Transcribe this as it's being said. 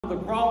the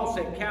cross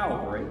at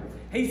Calvary,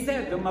 he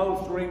said the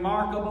most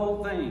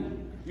remarkable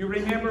thing. You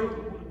remember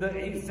that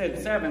he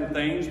said 7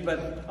 things, but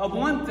of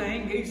one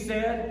thing he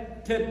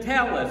said,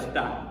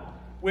 tetelestai,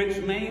 which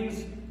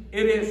means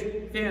it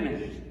is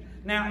finished.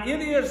 Now, it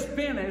is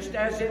finished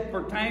as it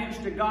pertains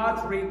to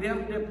God's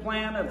redemptive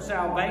plan of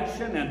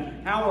salvation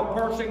and how a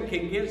person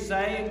can get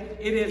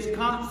saved. It is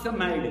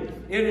consummated.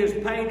 It is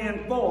paid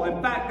in full.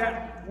 In fact,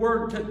 that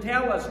word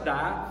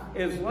tetelestai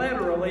is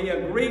literally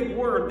a Greek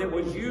word that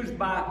was used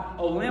by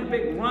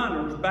Olympic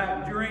runners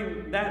back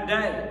during that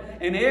day.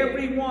 And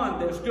everyone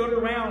that stood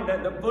around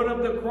at the foot of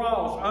the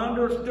cross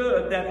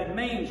understood that it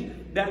means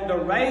that the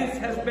race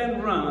has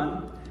been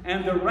run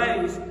and the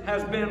race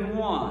has been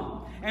won.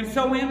 And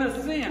so in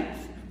a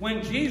sense,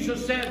 when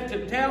Jesus said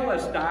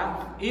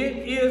tetelestai,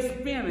 it is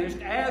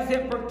finished as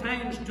it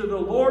pertains to the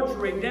Lord's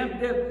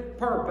redemptive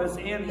purpose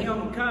in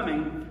Him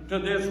coming to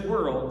this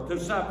world to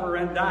suffer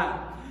and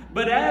die.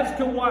 But as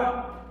to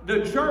what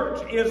the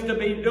church is to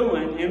be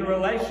doing in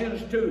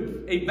relations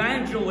to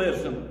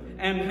evangelism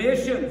and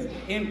missions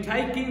in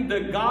taking the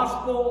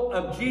gospel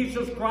of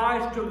Jesus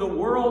Christ to the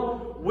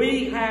world,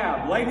 we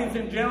have, ladies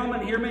and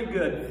gentlemen, hear me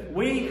good,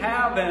 we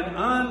have an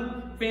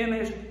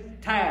unfinished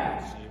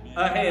task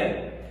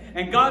ahead.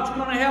 And God's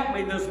going to help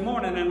me this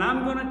morning, and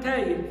I'm going to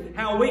tell you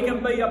how we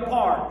can be a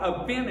part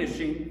of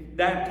finishing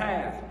that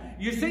task.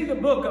 You see, the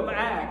book of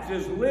Acts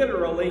is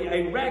literally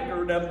a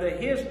record of the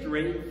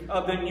history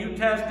of the New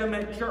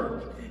Testament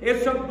church.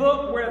 It's a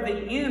book where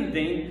the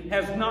ending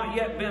has not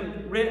yet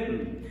been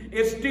written.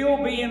 It's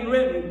still being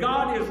written.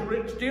 God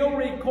is still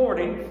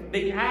recording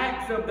the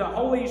acts of the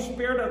Holy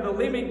Spirit of the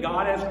living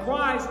God as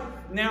Christ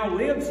now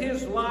lives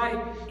His life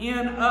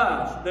in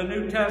us, the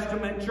New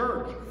Testament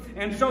church.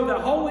 And so the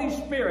Holy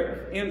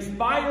Spirit,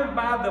 inspired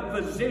by the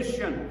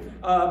physician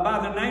by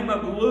the name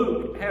of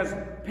Luke, has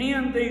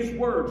penned these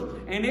words.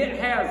 And it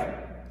has,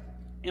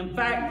 in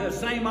fact, the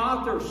same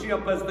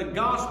authorship as the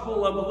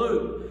Gospel of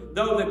Luke.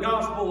 Though the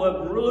Gospel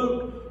of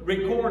Luke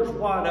records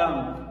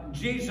what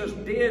Jesus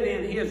did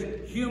in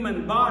His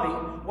human body,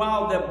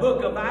 while the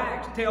book of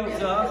Acts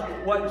tells us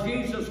what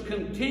Jesus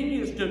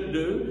continues to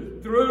do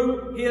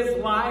through His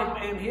life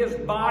and His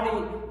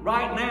body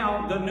right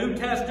now, the New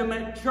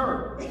Testament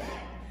church.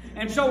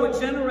 And so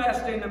it's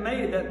interesting to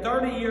me that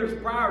 30 years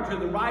prior to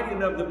the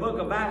writing of the book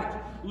of Acts,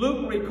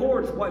 Luke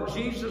records what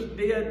Jesus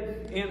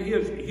did in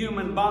His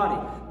human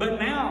body.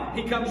 But now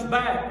he comes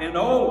back and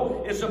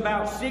it's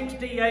about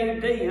 60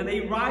 AD, and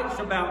he writes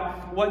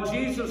about what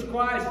Jesus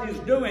Christ is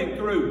doing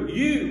through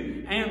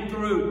you and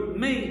through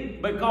me,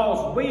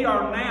 because we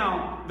are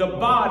now the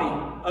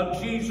body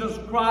of Jesus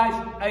Christ.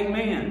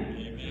 Amen.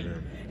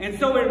 And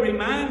so it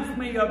reminds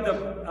me of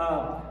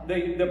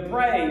the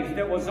praise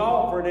that was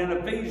offered in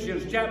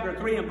Ephesians chapter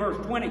 3 and verse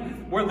 20,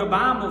 where the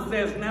Bible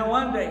says, "Now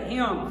unto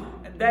Him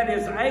that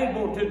is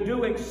able to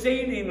do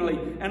exceedingly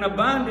and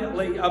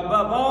abundantly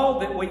above all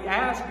that we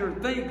ask or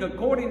think,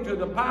 according to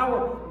the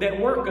power that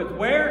worketh,"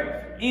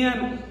 where?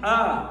 In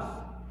us.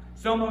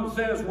 Someone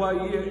says, well,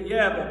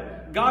 yeah,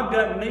 but God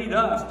doesn't need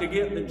us to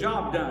get the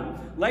job done.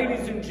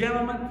 Ladies and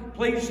gentlemen,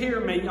 please hear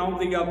me. On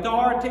the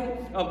authority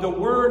of the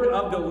Word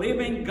of the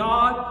living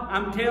God,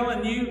 I'm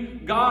telling you,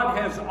 God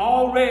has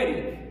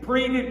already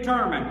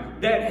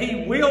predetermined that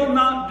He will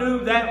not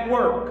do that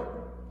work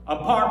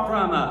apart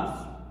from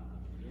us.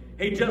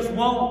 He just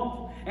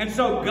won't. And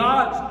so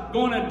God's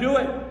going to do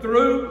it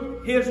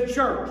through His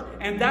church.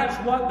 And that's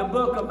what the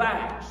book of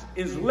Acts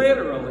is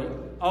literally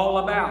all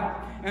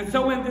about. And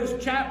so in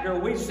this chapter,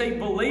 we see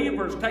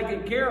believers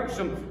taking care of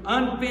some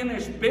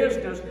unfinished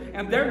business,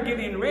 and they're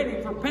getting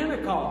ready for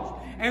Pentecost.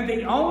 And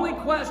the only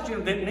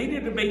question that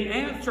needed to be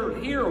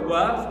answered here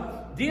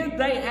was, did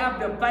they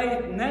have the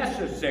faith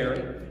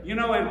necessary? You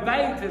know, and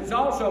faith is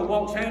also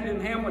walks hand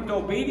in hand with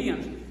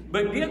obedience.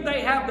 But did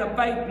they have the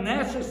faith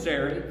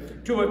necessary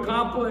to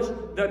accomplish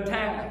the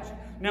task?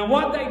 Now,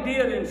 what they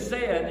did and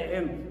said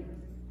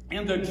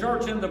in the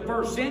church in the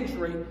first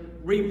century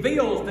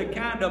reveals the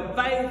kind of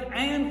faith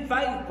and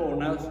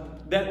faithfulness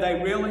that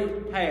they really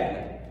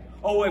had.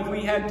 Oh, if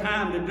we had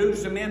time to do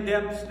some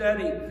in-depth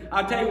study,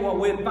 I'll tell you what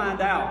we'd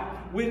find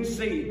out. We'd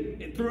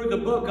see through the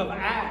book of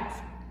Acts,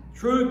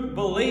 truth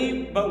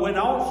believed, but we'd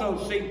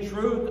also see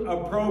truth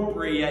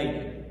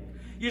appropriated.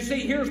 You see,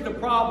 here's the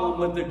problem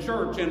with the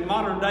church in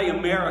modern day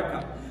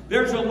America.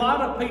 There's a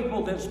lot of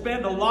people that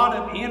spend a lot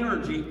of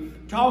energy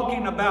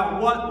talking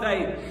about what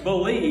they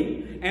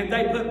believe, and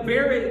they put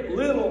very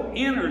little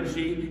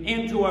energy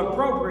into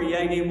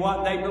appropriating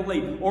what they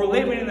believe or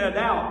living it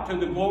out to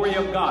the glory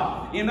of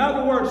God. In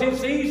other words,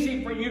 it's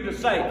easy for you to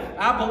say,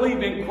 I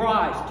believe in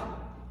Christ,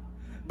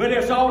 but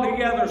it's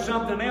altogether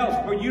something else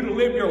for you to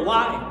live your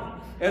life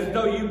as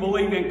though you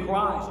believe in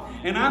Christ.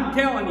 And I'm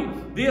telling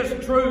you,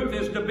 this truth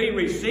is to be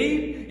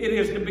received, it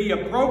is to be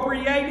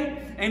appropriated,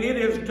 and it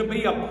is to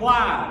be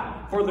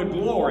applied for the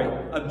glory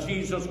of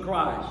Jesus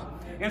Christ.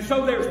 And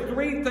so there's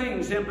 3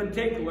 things in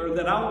particular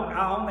that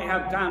I only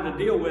have time to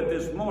deal with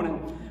this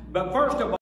morning. But first of all,